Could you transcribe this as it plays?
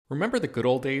Remember the good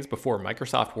old days before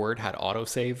Microsoft Word had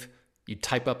autosave? You'd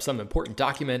type up some important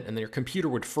document and then your computer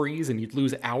would freeze and you'd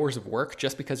lose hours of work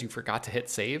just because you forgot to hit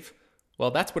save?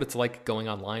 Well, that's what it's like going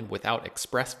online without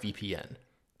ExpressVPN.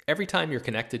 Every time you're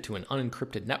connected to an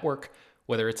unencrypted network,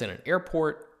 whether it's in an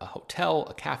airport, a hotel,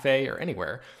 a cafe, or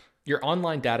anywhere, your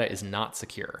online data is not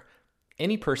secure.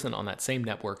 Any person on that same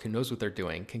network who knows what they're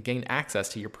doing can gain access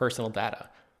to your personal data.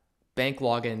 Bank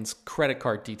logins, credit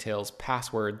card details,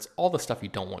 passwords, all the stuff you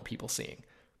don't want people seeing.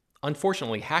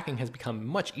 Unfortunately, hacking has become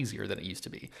much easier than it used to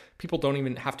be. People don't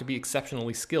even have to be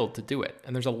exceptionally skilled to do it,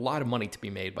 and there's a lot of money to be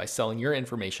made by selling your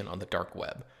information on the dark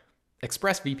web.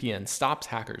 ExpressVPN stops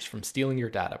hackers from stealing your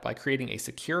data by creating a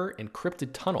secure, encrypted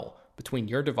tunnel between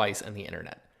your device and the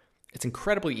internet. It's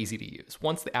incredibly easy to use.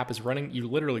 Once the app is running, you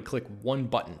literally click one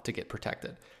button to get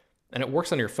protected. And it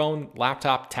works on your phone,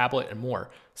 laptop, tablet, and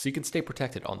more, so you can stay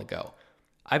protected on the go.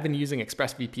 I've been using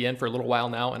ExpressVPN for a little while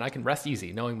now, and I can rest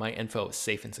easy knowing my info is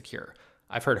safe and secure.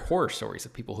 I've heard horror stories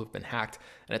of people who've been hacked,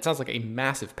 and it sounds like a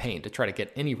massive pain to try to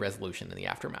get any resolution in the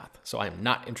aftermath, so I am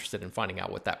not interested in finding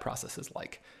out what that process is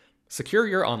like. Secure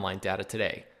your online data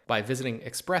today by visiting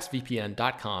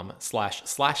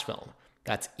expressvpn.com/film.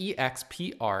 That's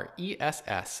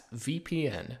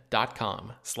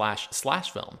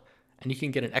expressvpn.com//film. And you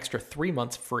can get an extra 3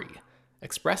 months free.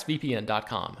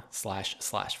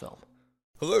 expressvpn.com//film.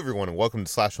 Hello, everyone, and welcome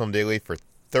to Slash Film Daily for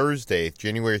Thursday,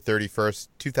 January 31st,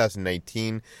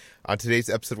 2019. On today's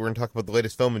episode, we're going to talk about the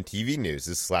latest film and TV news.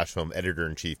 This is Slash Film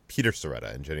Editor-in-Chief Peter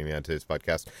Sciretta, and joining me on today's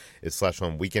podcast is Slash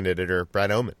Film Weekend Editor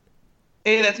Brad Oman.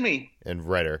 Hey, that's me. And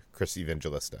writer Chris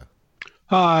Evangelista.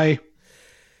 Hi.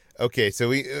 Okay, so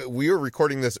we were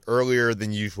recording this earlier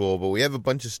than usual, but we have a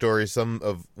bunch of stories, some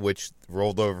of which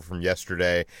rolled over from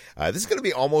yesterday. This is going to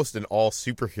be almost an all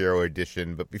superhero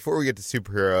edition, but before we get to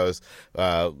superheroes,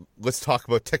 let's talk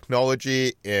about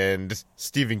technology and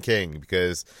Stephen King,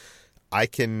 because I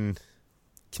can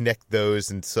connect those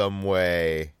in some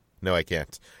way. No, I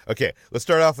can't. Okay, let's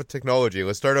start off with technology.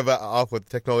 Let's start off with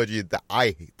technology that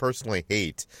I personally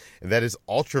hate, and that is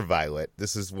Ultraviolet.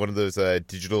 This is one of those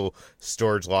digital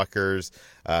storage lockers.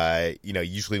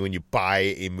 Usually when you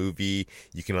buy a movie,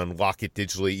 you can unlock it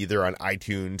digitally, either on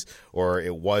iTunes or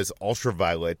it was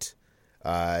Ultraviolet.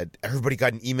 Everybody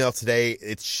got an email today.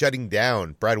 It's shutting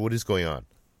down. Brad, what is going on?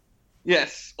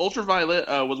 Yes, Ultraviolet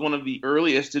was one of the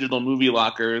earliest digital movie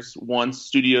lockers once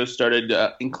studios started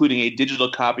including a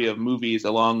digital copy of movies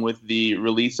along with the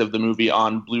release of the movie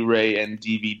on Blu-ray and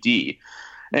DVD.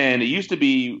 And it used to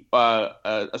be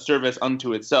a service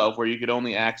unto itself where you could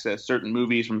only access certain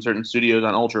movies from certain studios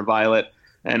on Ultraviolet,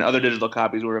 and other digital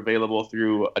copies were available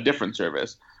through a different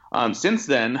service. Since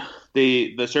then,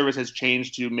 the service has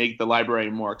changed to make the library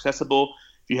more accessible.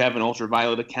 If you have an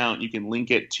Ultraviolet account, you can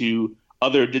link it to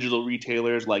other digital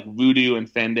retailers like Vudu and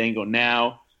Fandango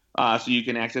Now, so you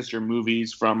can access your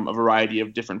movies from a variety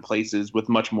of different places with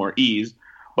much more ease.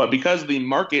 But because the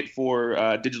market for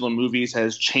digital movies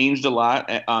has changed a lot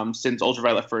since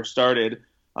Ultraviolet first started,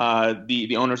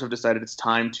 the owners have decided it's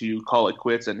time to call it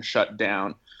quits and shut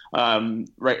down.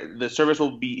 The service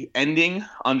will be ending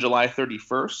on July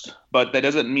 31st, but that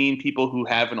doesn't mean people who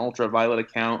have an Ultraviolet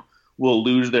account will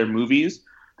lose their movies.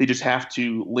 They just have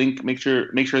to make sure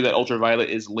that Ultraviolet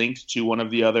is linked to one of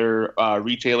the other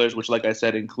retailers, which, like I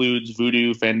said, includes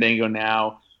Vudu, Fandango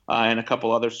Now, and a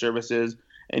couple other services.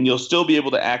 And you'll still be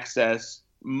able to access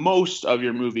most of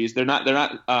your movies. They're not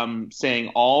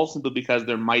saying all, simply because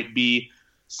there might be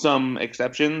some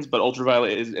exceptions. But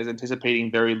Ultraviolet is anticipating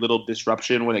very little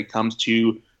disruption when it comes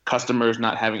to customers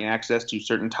not having access to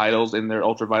certain titles in their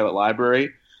Ultraviolet library.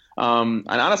 And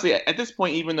honestly, at this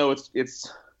point, even though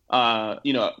it's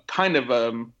kind of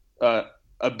a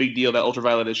big deal that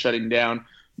Ultraviolet is shutting down,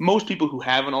 most people who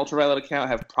have an Ultraviolet account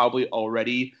have probably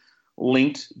already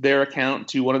linked their account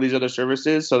to one of these other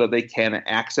services so that they can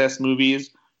access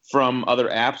movies from other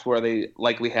apps where they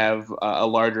likely have a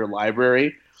larger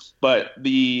library. But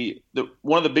the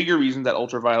one of the bigger reasons that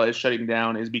Ultraviolet is shutting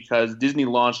down is because Disney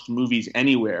launched Movies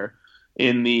Anywhere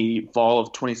in the fall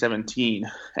of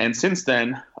 2017. And since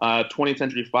then, 20th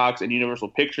Century Fox and Universal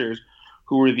Pictures,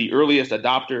 who were the earliest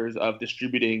adopters of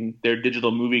distributing their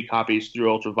digital movie copies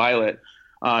through Ultraviolet,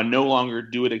 no longer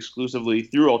do it exclusively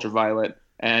through Ultraviolet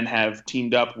and have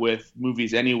teamed up with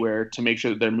Movies Anywhere to make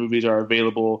sure that their movies are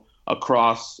available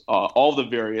across all the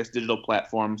various digital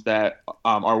platforms that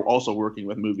are also working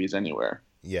with Movies Anywhere.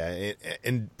 Yeah,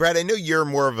 and Brad, I know you're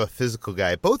more of a physical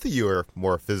guy. Both of you are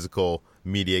more physical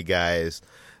media guys.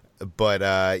 But,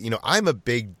 I'm a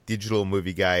big digital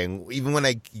movie guy, and even when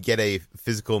I get a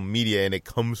physical media and it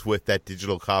comes with that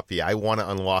digital copy, I want to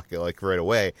unlock it, right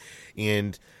away.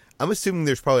 And I'm assuming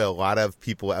there's probably a lot of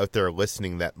people out there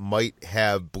listening that might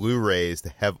have Blu-rays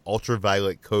that have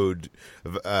ultraviolet code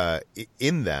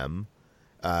in them.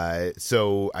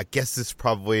 So I guess this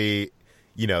probably,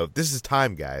 this is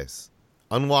time, guys.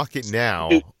 Unlock it now,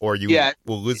 or you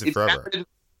will lose it forever.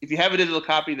 If you have a digital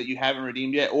copy that you haven't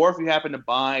redeemed yet, or if you happen to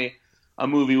buy a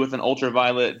movie with an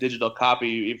ultraviolet digital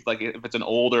copy, if it's an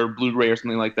older Blu-ray or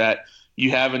something like that,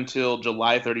 you have until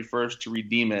July 31st to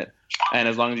redeem it. And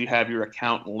as long as you have your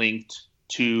account linked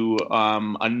to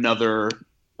another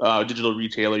digital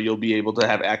retailer, you'll be able to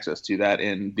have access to that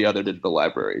in the other digital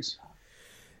libraries.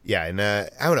 Yeah, and I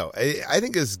don't know. I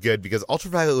think it's good because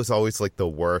ultraviolet was always like the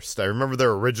worst. I remember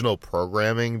their original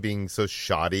programming being so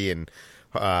shoddy, and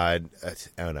I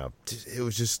don't know. It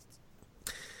was just.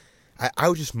 I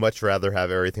would just much rather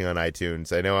have everything on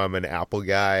iTunes. I know I'm an Apple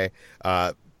guy.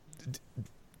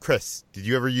 Chris, did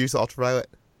you ever use ultraviolet?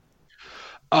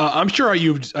 I'm sure I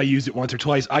used it once or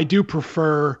twice. I do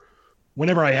prefer.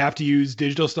 Whenever I have to use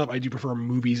digital stuff, I do prefer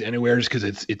Movies Anywhere just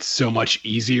because it's so much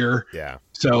easier. Yeah.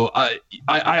 So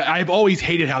I've always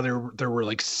hated how there were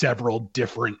like several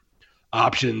different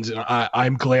options, and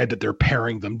I'm glad that they're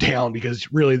paring them down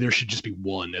because really there should just be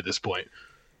one at this point.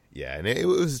 Yeah, and it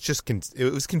was just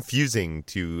it was confusing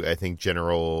to, I think,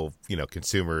 general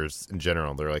consumers in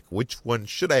general. They're like, which one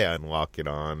should I unlock it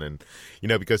on? And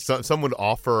because some would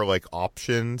offer like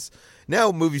options.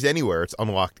 Now Movies Anywhere, it's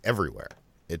unlocked everywhere.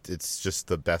 It's just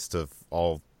the best of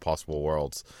all possible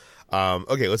worlds.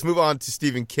 Okay, let's move on to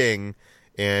Stephen King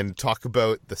and talk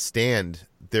about The Stand.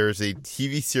 There's a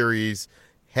TV series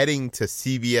heading to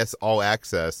CBS All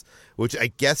Access, which I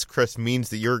guess, Chris,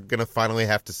 means that you're going to finally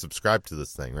have to subscribe to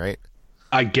this thing, right?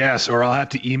 I guess, or I'll have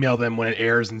to email them when it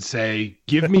airs and say,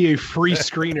 give me a free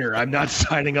screener. I'm not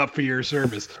signing up for your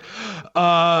service.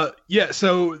 So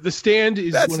The Stand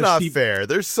is... That's not fair.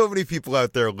 There's so many people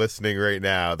out there listening right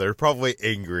now. They're probably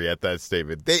angry at that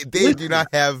statement. They do not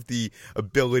have the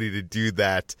ability to do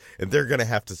that, and they're going to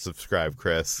have to subscribe,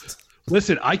 Chris.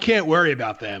 Listen, I can't worry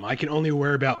about them. I can only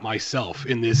worry about myself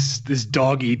in this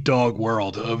dog-eat-dog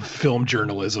world of film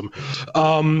journalism.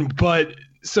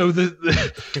 So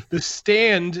the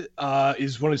Stand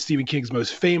is one of Stephen King's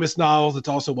most famous novels. It's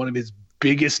also one of his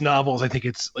biggest novels. I think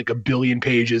it's like 1 billion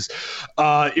pages.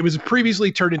 It was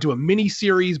previously turned into a mini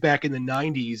series back in the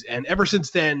 90s, and ever since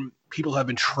then, people have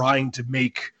been trying to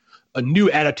make a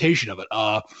new adaptation of it.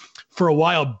 For a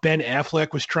while, Ben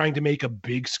Affleck was trying to make a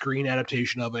big screen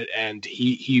adaptation of it, and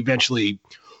he eventually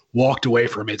walked away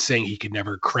from it, saying he could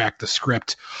never crack the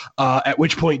script. At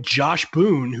which point, Josh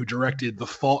Boone, who directed The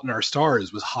Fault in Our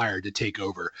Stars, was hired to take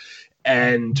over.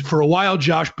 And for a while,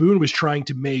 Josh Boone was trying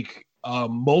to make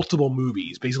multiple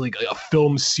movies, basically a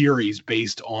film series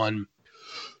based on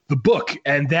the book,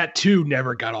 and that too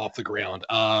never got off the ground.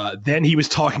 Then he was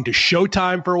talking to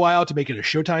Showtime for a while to make it a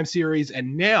Showtime series,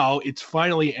 and now it's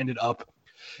finally ended up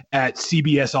at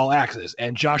CBS All Access,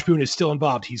 and Josh Boone is still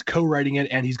involved. He's co-writing it,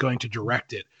 and he's going to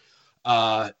direct it.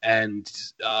 That's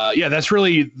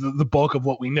really the bulk of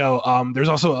what we know. There's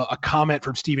also a comment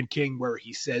from Stephen King where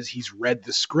he says he's read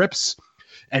the scripts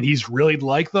and he's really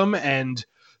liked them, and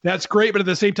that's great. But at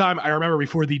the same time, I remember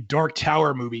before the Dark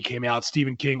Tower movie came out,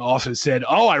 Stephen King also said,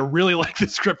 "Oh, I really like the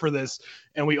script for this,"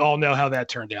 and we all know how that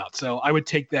turned out. So I would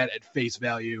take that at face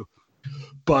value.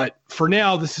 But for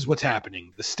now, this is what's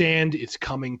happening. The Stand is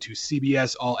coming to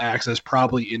CBS All Access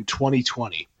probably in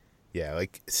 2020. Yeah,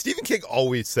 like Stephen King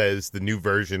always says the new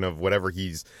version of whatever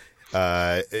he's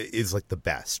is like the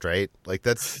best, right? Like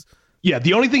that's... Yeah,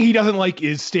 the only thing he doesn't like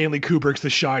is Stanley Kubrick's The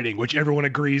Shining, which everyone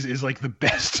agrees is like the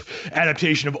best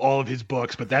adaptation of all of his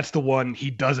books, but that's the one he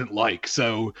doesn't like.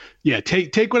 So yeah,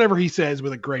 take whatever he says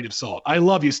with a grain of salt. I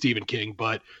love you, Stephen King,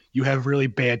 but you have really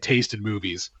bad taste in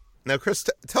movies. Now, Chris,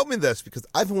 tell me this, because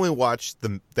I've only watched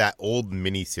that old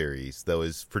miniseries that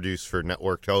was produced for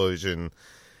network television,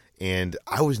 and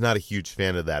I was not a huge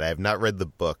fan of that. I have not read the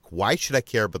book. Why should I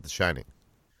care about The Shining?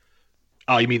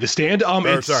 Oh, you mean The Stand?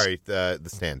 The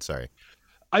Stand. Sorry.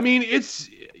 I mean, it's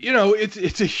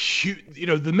a huge,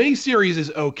 the miniseries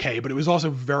is okay, but it was also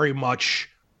very much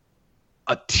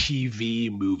a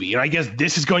TV movie, and I guess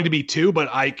this is going to be too. But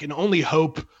I can only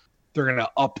hope they're going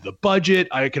to up the budget.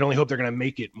 I can only hope they're going to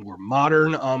make it more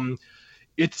modern.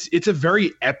 It's a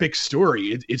very epic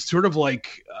story. It's sort of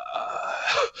like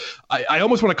I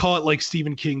almost want to call it like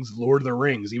Stephen King's Lord of the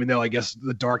Rings, even though I guess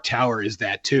The Dark Tower is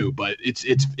that too. But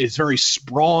it's very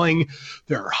sprawling.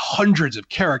 There are hundreds of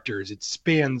characters. It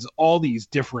spans all these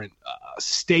different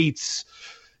states.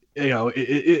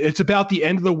 it's about the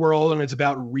end of the world, and it's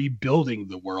about rebuilding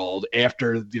the world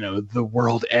after the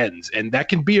world ends, and that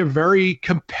can be a very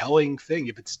compelling thing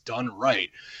if it's done right.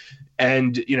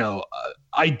 And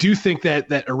I do think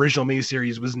that original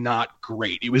miniseries was not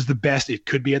great. It was the best it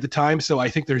could be at the time, so I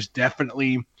think there's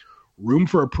definitely room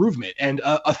for improvement. And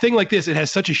a thing like this, it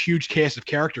has such a huge cast of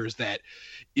characters that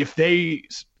if they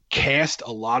cast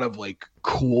a lot of like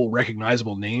cool,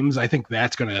 recognizable names, I think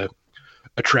that's going to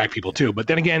attract people too. But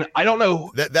then again, I don't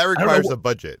know. That requires a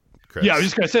budget, Chris. Yeah, I was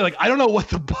just going to say, like, I don't know what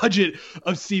the budget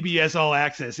of CBS All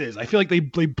Access is. I feel like they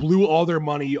blew all their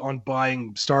money on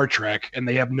buying Star Trek, and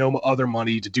they have no other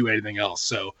money to do anything else.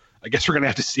 So I guess we're going to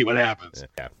have to see what happens.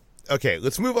 Yeah. Okay,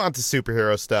 let's move on to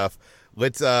superhero stuff.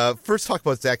 Let's first talk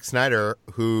about Zack Snyder,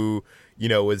 who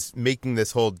was making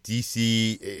this whole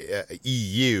DC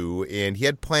EU, and he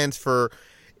had plans for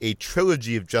a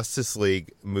trilogy of Justice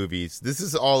League movies. This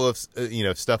is all of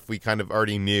stuff we kind of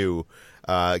already knew.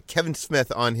 Kevin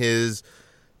Smith on his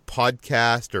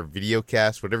podcast or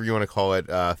videocast, whatever you want to call it,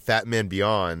 Fat Man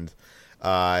Beyond,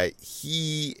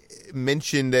 he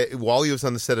mentioned that while he was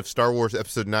on the set of Star Wars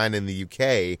Episode 9 in the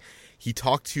UK, he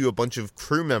talked to a bunch of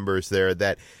crew members there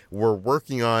that were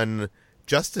working on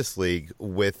Justice League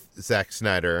with Zack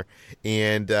Snyder,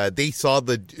 and they saw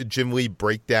the Jim Lee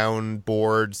breakdown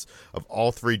boards of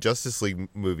all three Justice League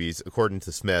movies, according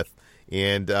to Smith,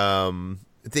 and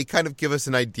they kind of give us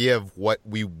an idea of what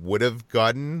we would have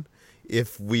gotten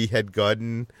if we had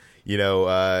gotten,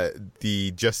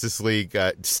 the Justice League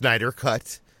Snyder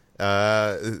cut,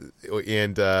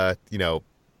 and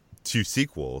two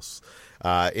sequels.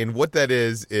 And what that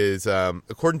is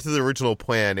according to the original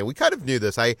plan, and we kind of knew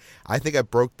this. I think I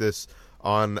broke this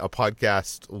on a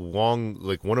podcast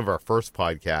one of our first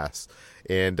podcasts.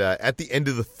 And at the end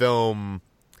of the film,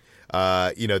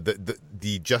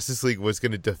 the Justice League was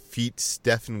going to defeat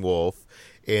Steppenwolf,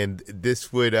 and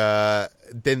this would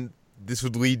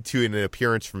lead to an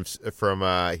appearance from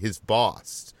his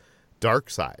boss,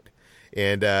 Darkseid.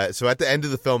 And so at the end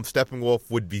of the film, Steppenwolf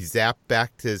would be zapped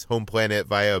back to his home planet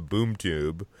via a boom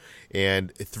tube,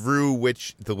 and through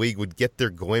which the League would get their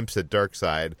glimpse at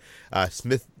Darkseid.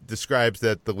 Smith describes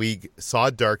that the League saw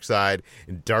Darkseid,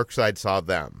 and Darkseid saw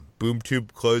them. Boom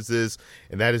tube closes,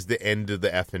 and that is the end of the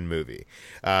effing movie.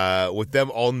 With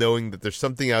them all knowing that there's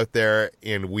something out there,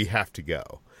 and we have to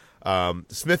go.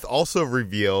 Smith also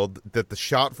revealed that the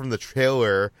shot from the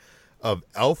trailer of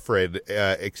Alfred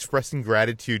expressing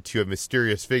gratitude to a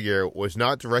mysterious figure was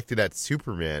not directed at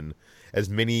Superman, as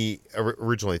many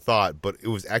originally thought, but it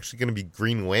was actually going to be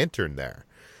Green Lantern there.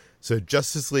 So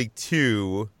Justice League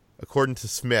 2, according to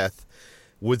Smith,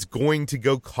 was going to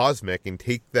go cosmic and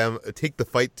take the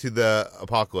fight to the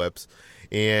Apocalypse,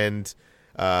 and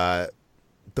the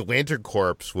Lantern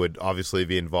Corps would obviously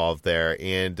be involved there,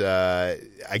 and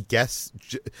I guess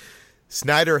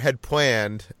Snyder had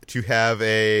planned to have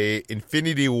a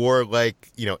Infinity War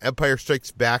Empire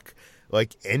Strikes Back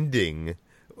ending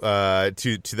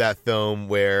to that film,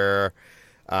 where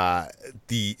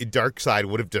the Darkseid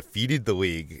would have defeated the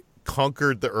League,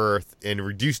 conquered the Earth, and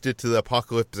reduced it to the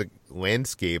apocalyptic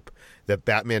landscape that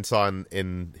Batman saw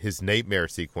in his nightmare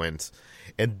sequence.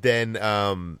 And then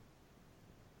the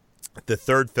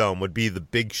third film would be the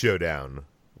big showdown,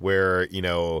 where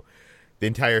the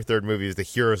entire third movie is the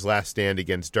hero's last stand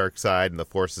against Darkseid and the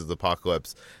forces of the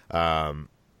apocalypse.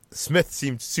 Smith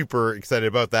seemed super excited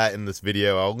about that in this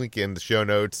video. I'll link it in the show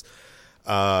notes.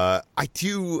 I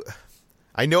know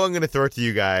I'm going to throw it to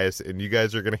you guys, and you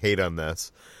guys are going to hate on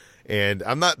this. And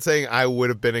I'm not saying I would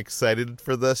have been excited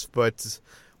for this, but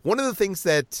one of the things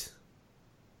that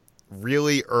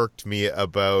really irked me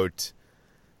about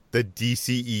the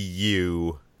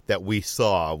DCEU that we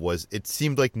saw was it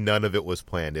seemed like none of it was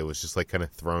planned. It was just kind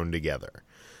of thrown together.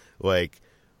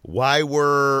 Why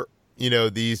were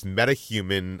these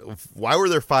why were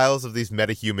there files of these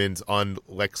metahumans on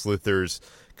Lex Luthor's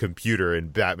computer in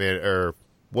Batman, or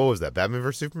what was that, Batman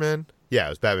vs Superman? Yeah, it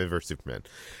was Batman vs Superman.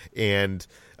 And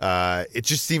it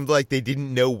just seemed like they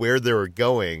didn't know where they were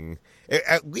going. It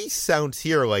at least sounds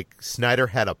here like Snyder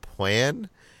had a plan,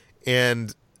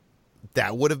 and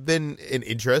that would have been an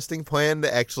interesting plan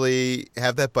to actually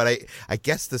have that. But I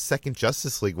guess the second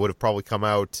Justice League would have probably come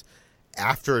out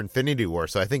after Infinity War.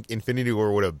 So I think Infinity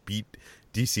War would have beat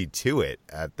DC to it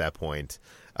at that point.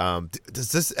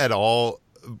 Does this at all,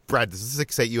 Brad, does this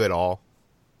excite you at all?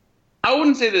 I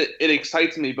wouldn't say that it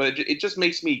excites me, but it just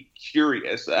makes me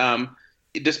curious.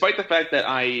 Despite the fact that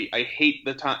I hate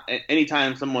the time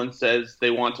anytime someone says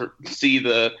they want to see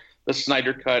the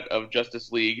Snyder cut of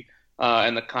Justice League,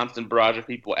 and the constant barrage of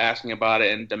people asking about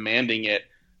it and demanding it,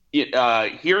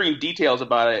 hearing details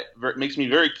about it makes me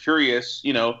very curious.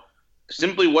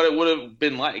 Simply what it would have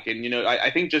been like, and I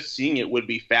think just seeing it would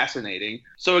be fascinating.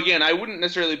 So again, I wouldn't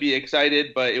necessarily be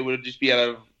excited, but it would just be out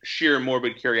of sheer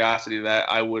morbid curiosity that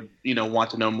I would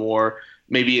want to know more.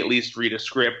 Maybe at least read a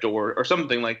script or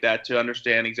something like that to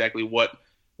understand exactly what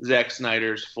Zack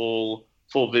Snyder's full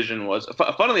vision was.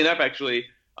 Funnily enough, actually,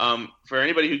 for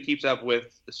anybody who keeps up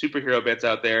with the superhero bits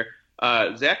out there,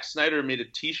 Zack Snyder made a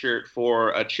T-shirt for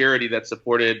a charity that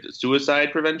supported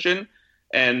suicide prevention,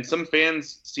 and some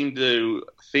fans seem to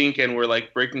think and were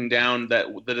like breaking down that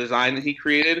the design that he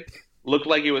created looked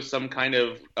like it was some kind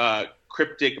of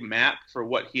cryptic map for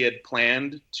what he had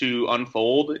planned to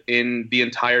unfold in the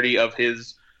entirety of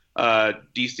his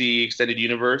DC Extended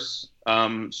Universe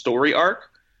story arc.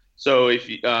 So if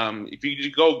you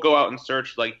go out and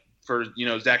search like for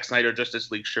Zack Snyder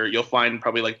Justice League shirt, you'll find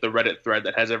probably like the Reddit thread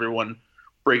that has everyone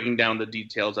breaking down the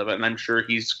details of it, and I'm sure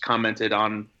he's commented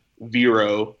on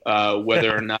Vero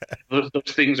whether or not those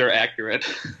things are accurate.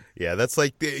 Yeah, that's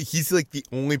like he's like the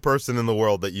only person in the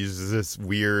world that uses this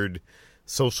weird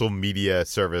social media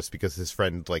service because his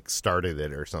friend like started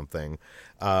it or something.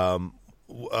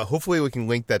 Hopefully we can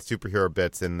link that superhero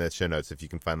bits in the show notes if you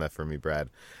can find that for me, Brad.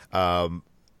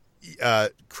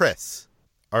 Chris,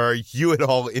 are you at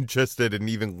all interested in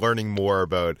even learning more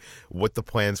about what the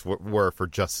plans were for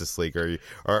Justice League or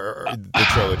the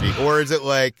trilogy? Or is it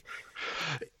like...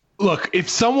 Look, if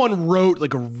someone wrote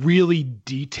like a really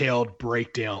detailed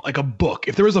breakdown, like a book,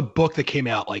 if there was a book that came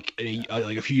out like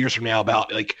a few years from now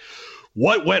about like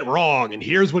what went wrong and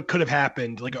here's what could have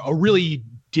happened, like a really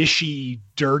dishy,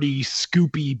 dirty,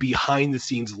 scoopy behind the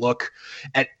scenes look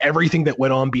at everything that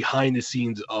went on behind the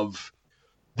scenes of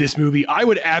this movie, I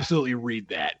would absolutely read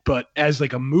that. But as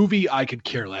like a movie, I could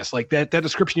care less. Like that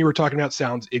description you were talking about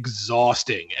sounds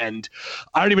exhausting, and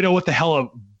I don't even know what the hell a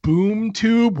boom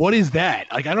tube. What is that?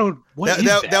 Like I don't.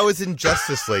 That was in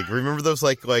Justice League. Remember those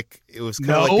like it was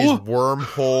kind of like these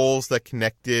wormholes that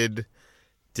connected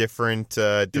different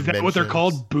dimensions. Is that what they're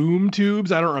called? Boom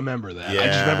tubes? I don't remember that.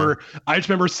 Yeah. I just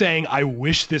remember saying, I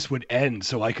wish this would end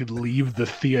so I could leave the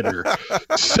theater.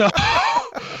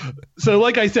 So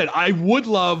like I said, I would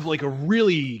love like a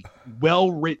really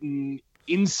well-written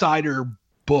insider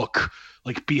book,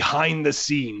 like behind the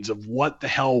scenes of what the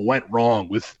hell went wrong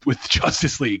with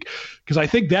Justice League. Because I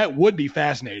think that would be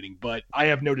fascinating, but I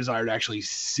have no desire to actually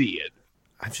see it.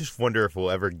 I just wonder if we'll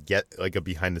ever get like a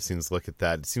behind the scenes look at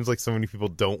that. It seems like so many people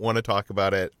don't want to talk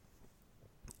about it.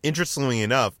 Interestingly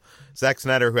enough, Zack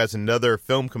Snyder, who has another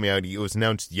film coming out, it was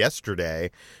announced yesterday,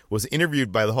 was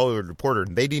interviewed by The Hollywood Reporter.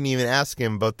 They didn't even ask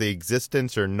him about the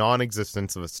existence or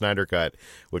non-existence of a Snyder Cut,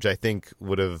 which I think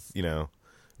would have,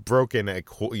 broken a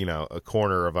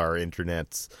corner of our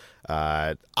internets.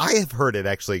 I have heard it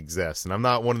actually exists, and I'm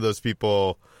not one of those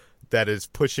people that is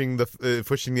pushing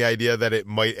the idea that it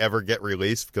might ever get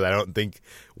released, because I don't think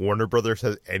Warner Brothers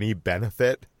has any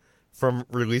benefit from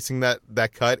releasing that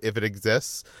cut if it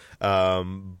exists.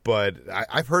 But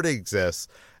I've heard it exists.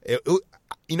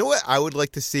 You know what I would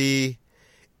like to see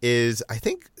is, I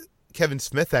think Kevin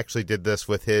Smith actually did this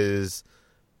with his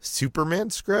Superman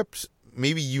script.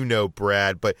 Maybe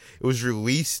Brad, but it was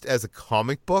released as a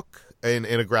comic book in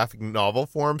a graphic novel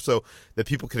form so that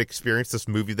people could experience this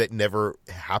movie that never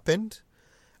happened.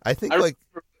 I think I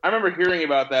remember hearing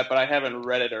about that, but I haven't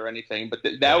read it or anything. But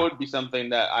that would be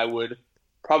something that I would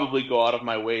probably go out of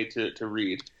my way to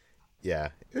read. Yeah,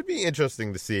 it would be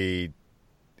interesting to see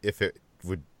if it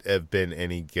would have been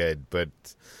any good, but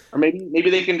or maybe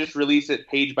they can just release it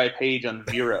page by page on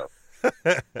Vero.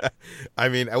 I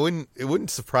mean, it wouldn't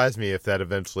surprise me if that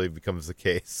eventually becomes the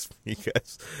case,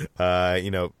 because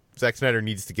Zack Snyder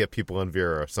needs to get people on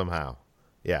Vero somehow.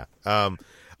 Yeah.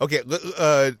 Okay.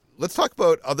 Let's talk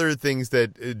about other things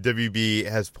that WB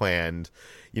has planned.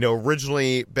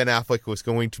 Originally Ben Affleck was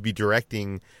going to be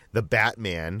directing The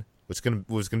Batman, which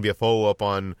was going to be a follow up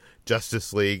on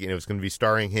Justice League, and it was going to be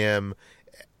starring him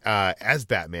as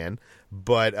Batman.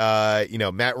 But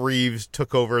Matt Reeves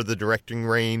took over the directing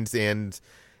reins, and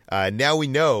now we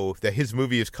know that his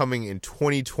movie is coming in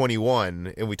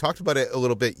 2021, and we talked about it a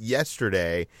little bit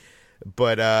yesterday.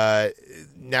 But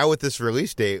now with this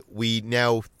release date, we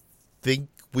now think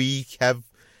we have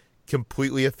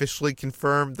completely officially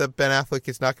confirmed that Ben Affleck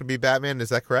is not going to be Batman. Is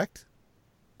that correct?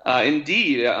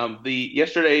 Indeed.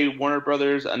 Yesterday, Warner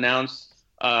Brothers announced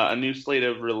a new slate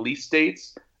of release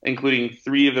dates, including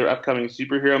 3 of their upcoming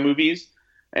superhero movies.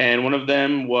 And one of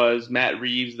them was Matt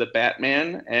Reeves' The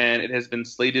Batman, and it has been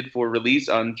slated for release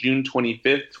on June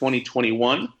 25th,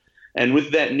 2021. And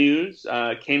with that news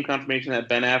came confirmation that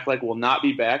Ben Affleck will not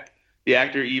be back The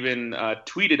actor even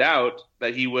tweeted out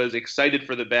that he was excited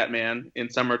for the Batman in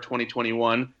summer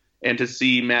 2021 and to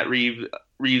see Matt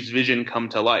Reeves' vision come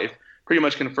to life, pretty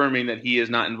much confirming that he is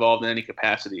not involved in any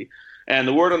capacity. And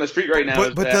the word on the street right now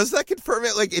is but that, does that confirm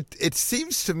it? Like, it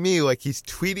seems to me like he's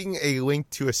tweeting a link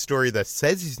to a story that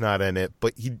says he's not in it,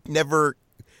 but he never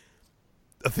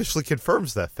officially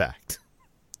confirms that fact.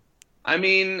 I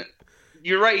mean,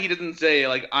 you're right. He doesn't say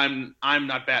like I'm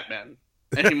not Batman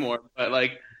anymore, but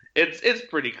like it's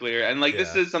pretty clear. And like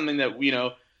this is something that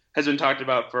has been talked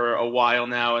about for a while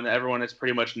now, and everyone has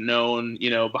pretty much known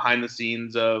behind the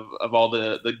scenes of all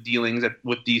the dealings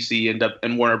with DC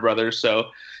and Warner Brothers. So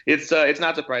it's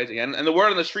not surprising. And the word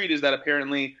on the street is that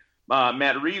apparently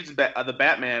Matt Reeves, the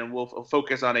Batman, will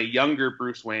focus on a younger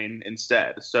Bruce Wayne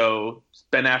instead. So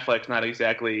Ben Affleck's not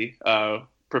exactly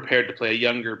prepared to play a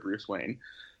younger Bruce Wayne.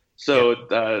 So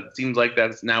it seems like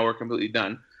that's now we're completely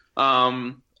done.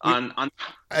 I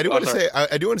do want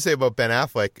to say about Ben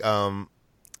Affleck.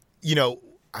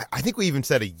 I think we even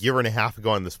said a year and a half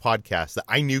ago on this podcast that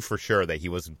I knew for sure that he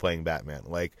wasn't playing Batman.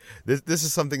 Like this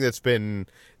is something this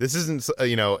isn't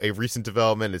a recent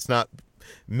development. It's not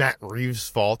Matt Reeves'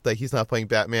 fault that he's not playing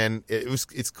Batman.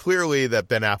 It's clearly that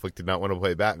Ben Affleck did not want to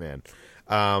play Batman,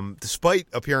 despite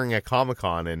appearing at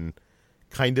Comic-Con and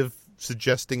kind of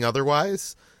suggesting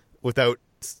otherwise without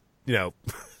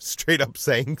straight up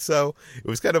saying so. It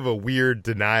was kind of a weird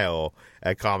denial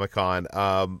at Comic-Con.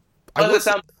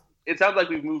 It sounds like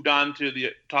we've moved on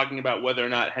to talking about whether or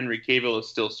not Henry Cavill is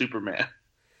still Superman.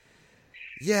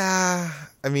 Yeah,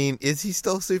 I mean, is he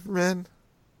still Superman?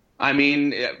 I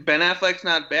mean, Ben Affleck's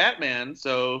not Batman,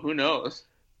 so who knows?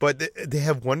 But they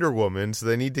have Wonder Woman, so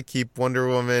they need to keep Wonder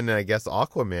Woman and I guess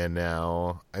Aquaman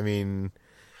now. I mean...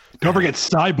 Don't forget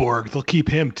Cyborg. They'll keep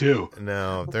him, too.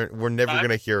 No, we're never going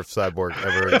to hear of Cyborg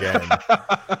ever again.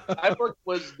 Cyborg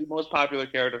was the most popular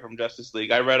character from Justice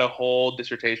League. I read a whole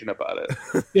dissertation about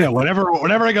it. Yeah, whenever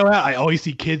I go out, I always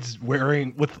see kids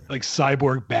wearing with like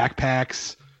Cyborg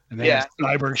backpacks and they have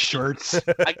Cyborg shirts.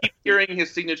 I keep hearing his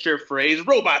signature phrase,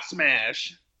 "Robot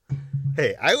Smash."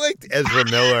 Hey, I liked Ezra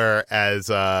Miller as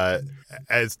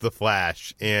the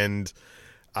Flash, and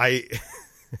I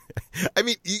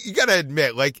mean, you gotta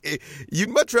admit, like, you'd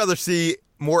much rather see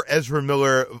more Ezra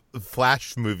Miller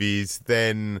Flash movies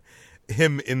than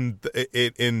him in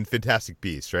Fantastic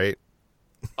Beasts, right?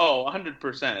 Oh,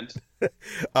 100%.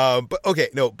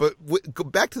 Go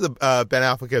back to the Ben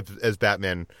Affleck as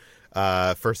Batman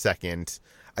for a second.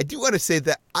 I do want to say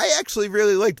that I actually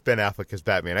really liked Ben Affleck as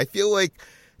Batman. I feel like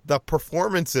the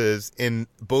performances in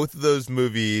both of those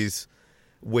movies,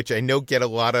 which I know get a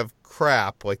lot of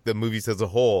crap, like the movies as a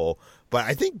whole, but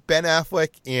I think Ben Affleck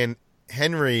and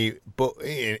Henry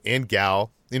and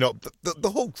Gal,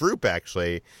 the whole group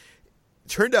actually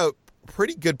turned out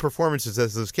pretty good performances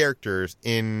as those characters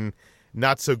in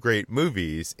not so great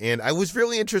movies. And I was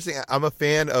really interested. I'm a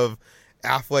fan of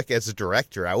Affleck as a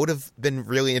director. I would have been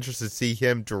really interested to see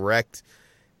him direct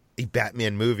a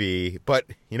Batman movie, but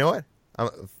you know what?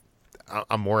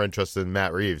 I'm more interested in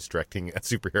Matt Reeves directing a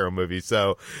superhero movie.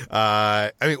 So,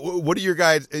 I mean, what are your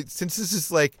guys? Since this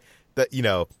is like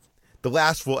the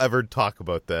last we'll ever talk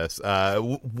about this.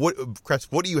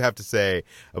 Chris, what do you have to say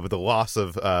about the loss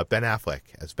of Ben Affleck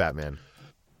as Batman?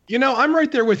 I'm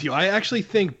right there with you. I actually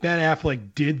think Ben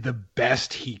Affleck did the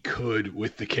best he could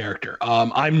with the character.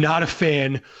 I'm not a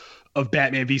fan of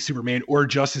Batman v Superman or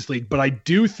Justice League, but I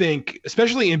do think,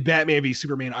 especially in Batman v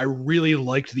Superman, I really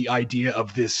liked the idea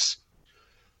of this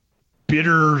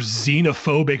bitter,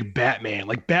 xenophobic Batman.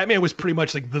 Like, Batman was pretty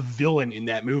much like the villain in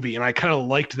that movie, and I kind of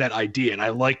liked that idea, and I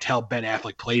liked how Ben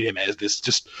Affleck played him as this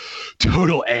just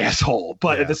total asshole.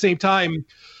 But at the same time,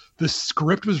 the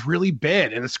script was really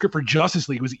bad, and the script for Justice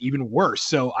League was even worse.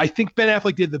 So I think Ben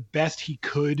Affleck did the best he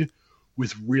could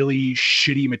with really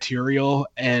shitty material,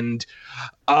 and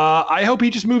I hope he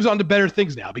just moves on to better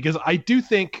things now, because I do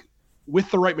think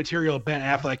with the right material, Ben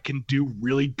Affleck can do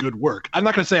really good work. I'm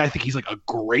not going to say I think he's like a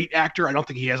great actor. I don't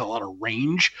think he has a lot of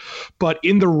range, but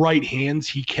in the right hands,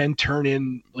 he can turn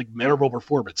in like memorable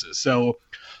performances. So,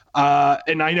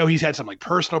 and I know he's had some like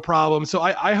personal problems. So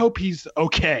I hope he's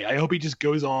okay. I hope he just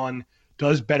goes on,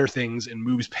 does better things, and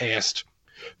moves past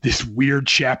this weird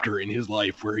chapter in his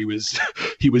life where he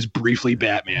was briefly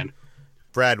Batman.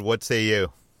 Brad, what say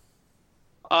you?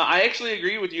 I actually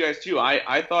agree with you guys too.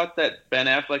 I thought that Ben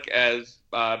Affleck as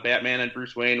Batman and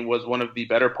Bruce Wayne was one of the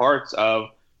better parts of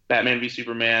Batman v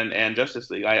Superman and Justice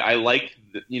League. I like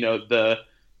the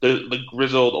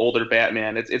grizzled older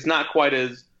Batman. It's not quite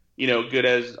as good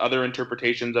as other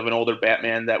interpretations of an older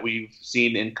Batman that we've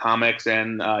seen in comics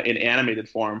and in animated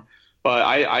form. But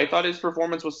I thought his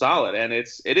performance was solid, and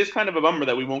it is kind of a bummer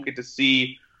that we won't get to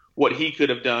see what he could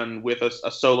have done with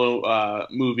a solo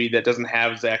movie that doesn't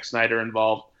have Zack Snyder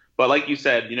involved. But like you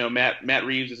said, Matt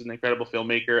Reeves is an incredible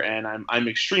filmmaker, and I'm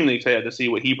extremely excited to see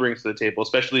what he brings to the table,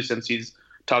 especially since he's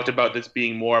talked about this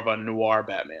being more of a noir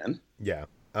Batman. Yeah.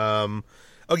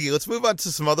 Okay, let's move on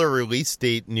to some other release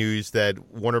date news that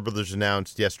Warner Brothers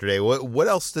announced yesterday. What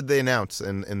else did they announce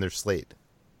in their slate?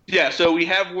 Yeah, so we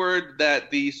have word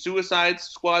that the Suicide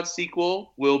Squad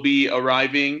sequel will be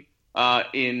arriving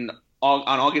on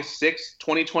August 6th,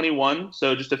 2021,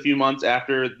 so just a few months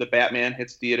after the Batman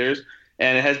hits theaters,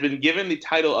 and it has been given the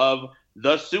title of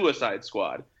The Suicide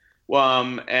Squad.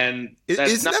 And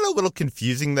isn't that a little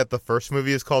confusing that the first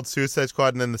movie is called Suicide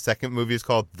Squad and then the second movie is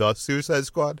called The Suicide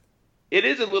Squad? It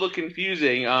is a little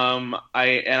confusing.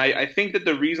 I think that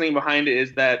the reasoning behind it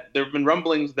is that there have been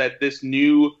rumblings that this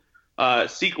new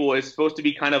sequel is supposed to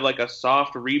be kind of like a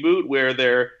soft reboot where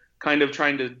they're kind of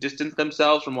trying to distance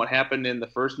themselves from what happened in the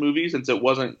first movie, since it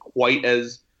wasn't quite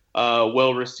as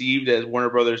well received as Warner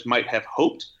Brothers might have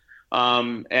hoped.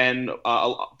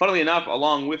 Funnily enough,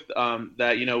 along with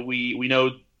that, we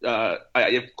know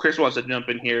if Chris wants to jump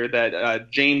in here, that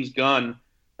James Gunn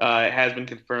has been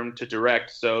confirmed to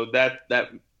direct. So that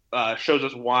shows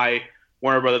us why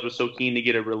Warner Brothers was so keen to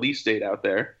get a release date out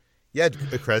there. Yeah,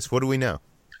 Chris, what do we know?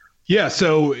 Yeah,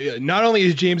 so not only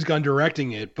is James Gunn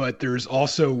directing it, but there's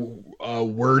also a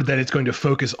word that it's going to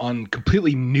focus on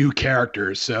completely new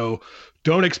characters. So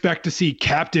don't expect to see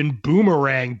Captain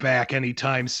Boomerang back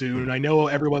anytime soon. I know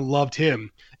everyone loved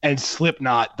him. And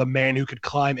Slipknot, the man who could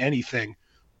climb anything.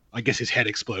 I guess his head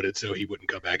exploded, so he wouldn't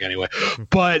come back anyway.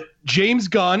 But James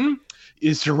Gunn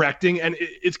is directing, and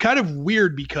it's kind of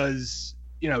weird because,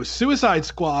 Suicide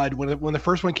Squad, when the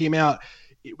first one came out,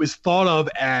 it was thought of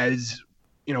as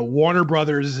Warner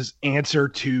Brothers' answer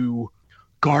to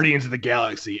Guardians of the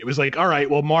Galaxy. It was like, all right,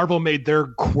 well, Marvel made their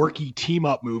quirky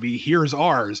team-up movie. Here's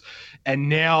ours. And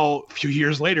now, a few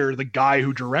years later, the guy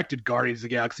who directed Guardians of the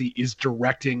Galaxy is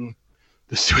directing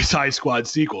the Suicide Squad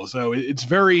sequel. So it's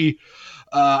very,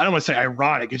 I don't want to say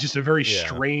ironic. It's just a very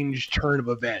strange turn of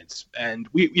events. And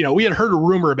we had heard a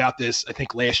rumor about this, I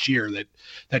think, last year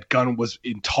that Gunn was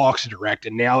in talks to direct.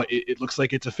 And now it looks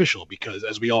like it's official because,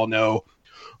 as we all know,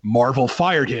 Marvel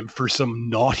fired him for some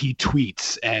naughty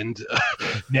tweets, and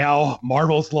now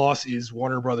Marvel's loss is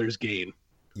Warner Brothers' gain.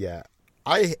 Yeah.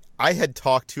 I had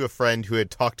talked to a friend who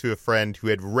had talked to a friend who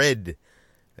had read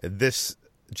this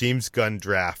James Gunn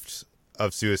draft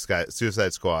of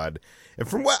Suicide Squad, and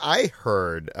from what I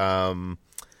heard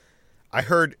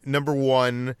number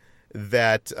one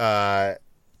that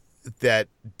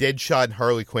Deadshot and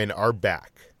Harley Quinn are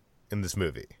back in this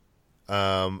movie.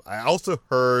 I also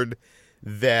heard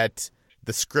that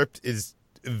the script is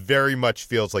very much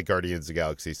feels like Guardians of the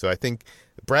Galaxy. So I think,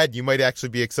 Brad, you might actually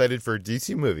be excited for a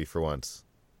DC movie for once.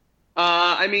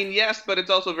 Yes, but it's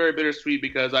also very bittersweet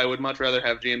because I would much rather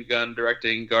have James Gunn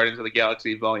directing Guardians of the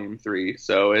Galaxy Volume 3.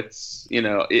 So it's,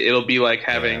 it'll be like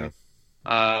having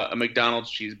a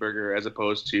McDonald's cheeseburger as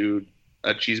opposed to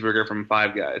a cheeseburger from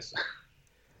Five Guys.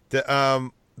 There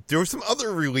were some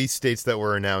other release dates that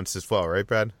were announced as well, right,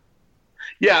 Brad?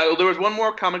 Yeah, there was one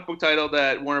more comic book title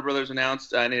that Warner Brothers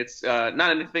announced, and it's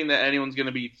not anything that anyone's going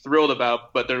to be thrilled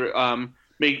about, but they're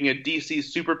making a DC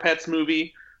Super Pets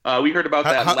movie. We heard about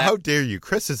that. How dare you?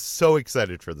 Chris is so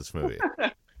excited for this movie.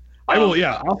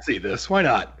 I'll see this. Why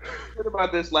not? We heard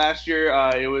about this last year.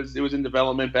 It was in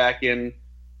development back in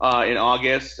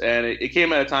August, and it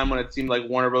came at a time when it seemed like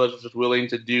Warner Brothers was just willing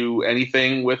to do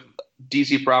anything with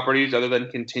DC properties other than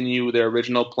continue their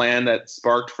original plan that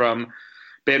sparked from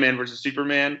Batman vs.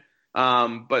 Superman.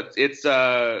 But it's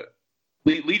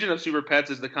Legion of Super Pets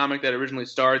is the comic that originally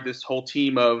starred this whole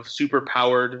team of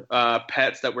super-powered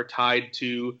pets that were tied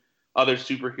to other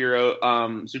superheroes.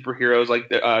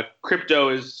 Like Crypto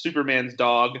is Superman's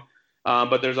dog,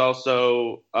 but there's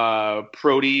also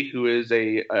Prody, who is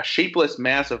a shapeless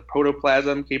mass of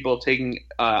protoplasm capable of taking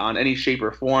on any shape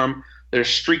or form. There's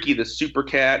Streaky the Super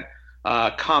Cat,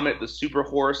 Comet the Super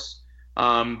Horse.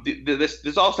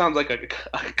 This all sounds like a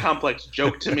complex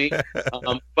joke to me,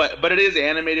 but it is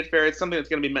animated fare. It's something that's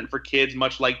going to be meant for kids,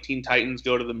 much like Teen Titans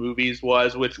Go to the Movies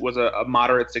which was a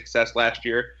moderate success last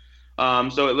year.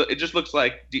 So it just looks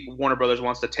like Warner Brothers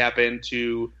wants to tap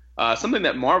into something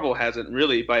that Marvel hasn't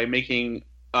really by making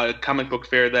a comic book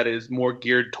fare that is more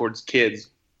geared towards kids.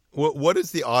 What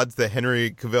is the odds that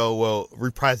Henry Cavill will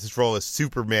reprise his role as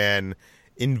Superman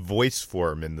in voice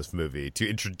form in this movie to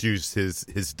introduce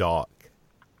his dog?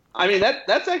 I mean,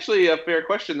 that's actually a fair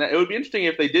question. It would be interesting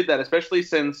if they did that, especially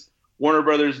since Warner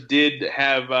Brothers did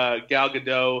have Gal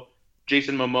Gadot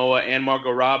Jason Momoa and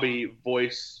Margot Robbie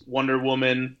voice Wonder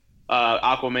Woman,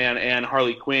 Aquaman, and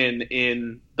Harley Quinn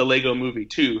in the Lego Movie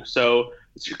too. So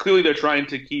clearly they're trying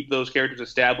to keep those characters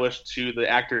established to the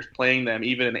actors playing them,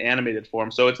 even in animated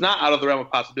form. So it's not out of the realm of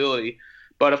possibility.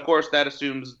 But of course, that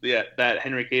assumes that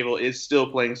Henry Cavill is still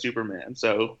playing Superman.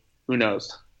 So who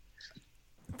knows?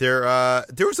 There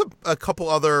was a couple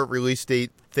other release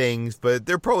date things, but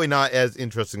they're probably not as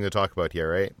interesting to talk about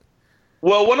here, right?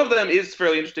 Well, one of them is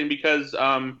fairly interesting because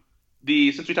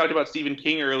since we talked about Stephen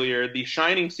King earlier, the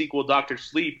Shining sequel, Doctor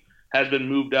Sleep, has been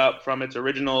moved up from its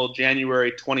original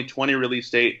January 2020 release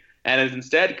date and is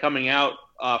instead coming out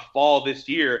fall this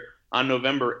year on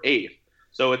November 8th.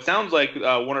 So it sounds like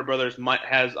Warner Brothers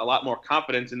has a lot more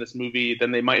confidence in this movie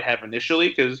than they might have initially,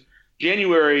 because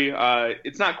January,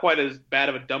 it's not quite as bad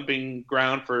of a dumping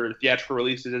ground for theatrical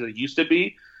releases as it used to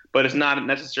be, but it's not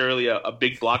necessarily a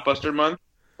big blockbuster month.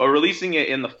 But releasing it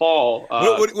in the fall.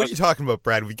 What are you talking about,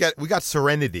 Brad? We got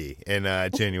Serenity in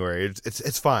January.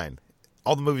 It's fine.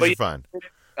 All the movies are fine.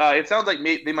 It sounds like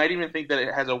they might even think that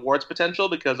it has awards potential,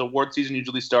 because award season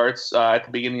usually starts at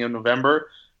the beginning of November,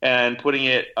 and putting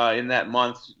it in that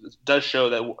month does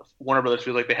show that Warner Brothers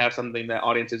feels like they have something that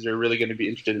audiences are really going to be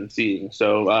interested in seeing.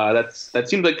 So that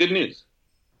seems like good news.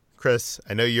 Chris,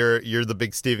 I know you're the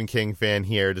big Stephen King fan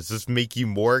here. Does this make you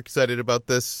more excited about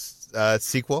this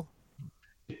sequel?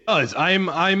 It does.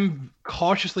 I'm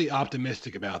cautiously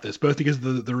optimistic about this, both because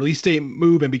of the release date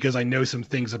move and because I know some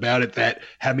things about it that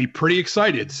have me pretty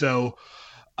excited. So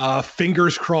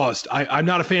fingers crossed. I'm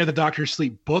not a fan of the Doctor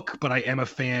Sleep book, but I am a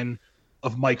fan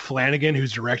of Mike Flanagan,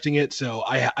 who's directing it. So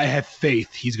I have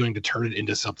faith he's going to turn it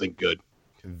into something good.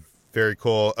 Very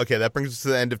cool. Okay, that brings us to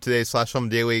the end of today's Slash Film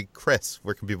Daily. Chris,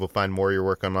 where can people find more of your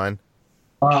work online?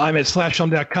 I'm at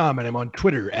slashfilm.com, and I'm on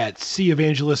Twitter at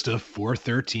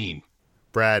CEvangelista413.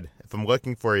 Brad, if I'm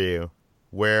looking for you,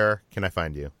 where can I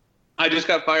find you? I just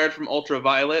got fired from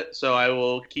Ultraviolet, so I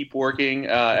will keep working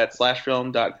at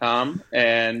slashfilm.com.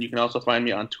 And you can also find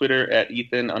me on Twitter at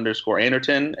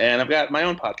Ethan_Anderton. And I've got my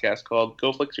own podcast called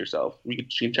Go Flix Yourself. You can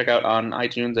check out on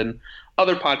iTunes and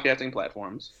other podcasting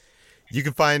platforms. You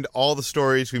can find all the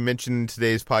stories we mentioned in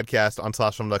today's podcast on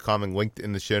slashfilm.com and linked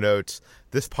in the show notes.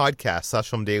 This podcast, Slash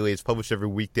Film Daily, is published every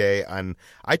weekday on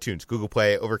iTunes, Google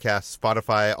Play, Overcast,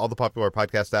 Spotify, all the popular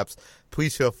podcast apps.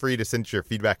 Please feel free to send your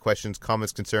feedback, questions,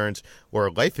 comments, concerns,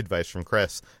 or life advice from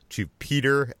Chris to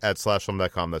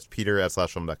peter@slashfilm.com. That's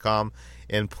peter@slashfilm.com.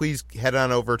 And please head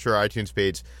on over to our iTunes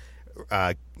page.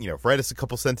 Write us a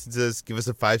couple sentences, give us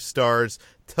a 5 stars,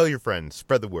 tell your friends,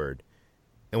 spread the word,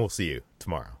 and we'll see you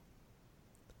tomorrow.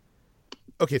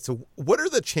 Okay, so what are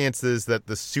the chances that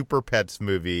the Super Pets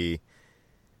movie,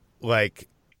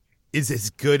 is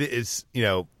as good as,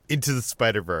 Into the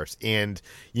Spider-Verse? And,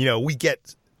 we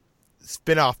get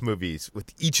spin-off movies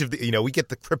with each of the, we get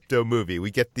the Crypto movie.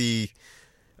 We get the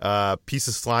piece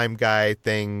of slime guy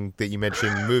thing that you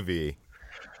mentioned movie.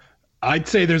 I'd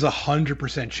say there's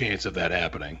 100% chance of that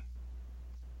happening.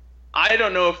 I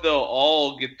don't know if they'll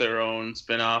all get their own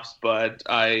spin-offs, but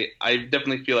I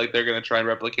definitely feel like they're going to try and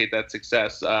replicate that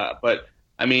success. But,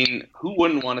 I mean, who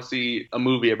wouldn't want to see a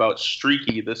movie about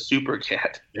Streaky, the super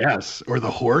cat? Yes, or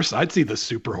the horse. I'd see the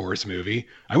Super Horse movie.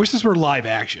 I wish this were live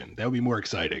action. That would be more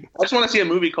exciting. I just want to see a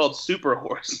movie called Super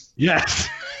Horse. Yes.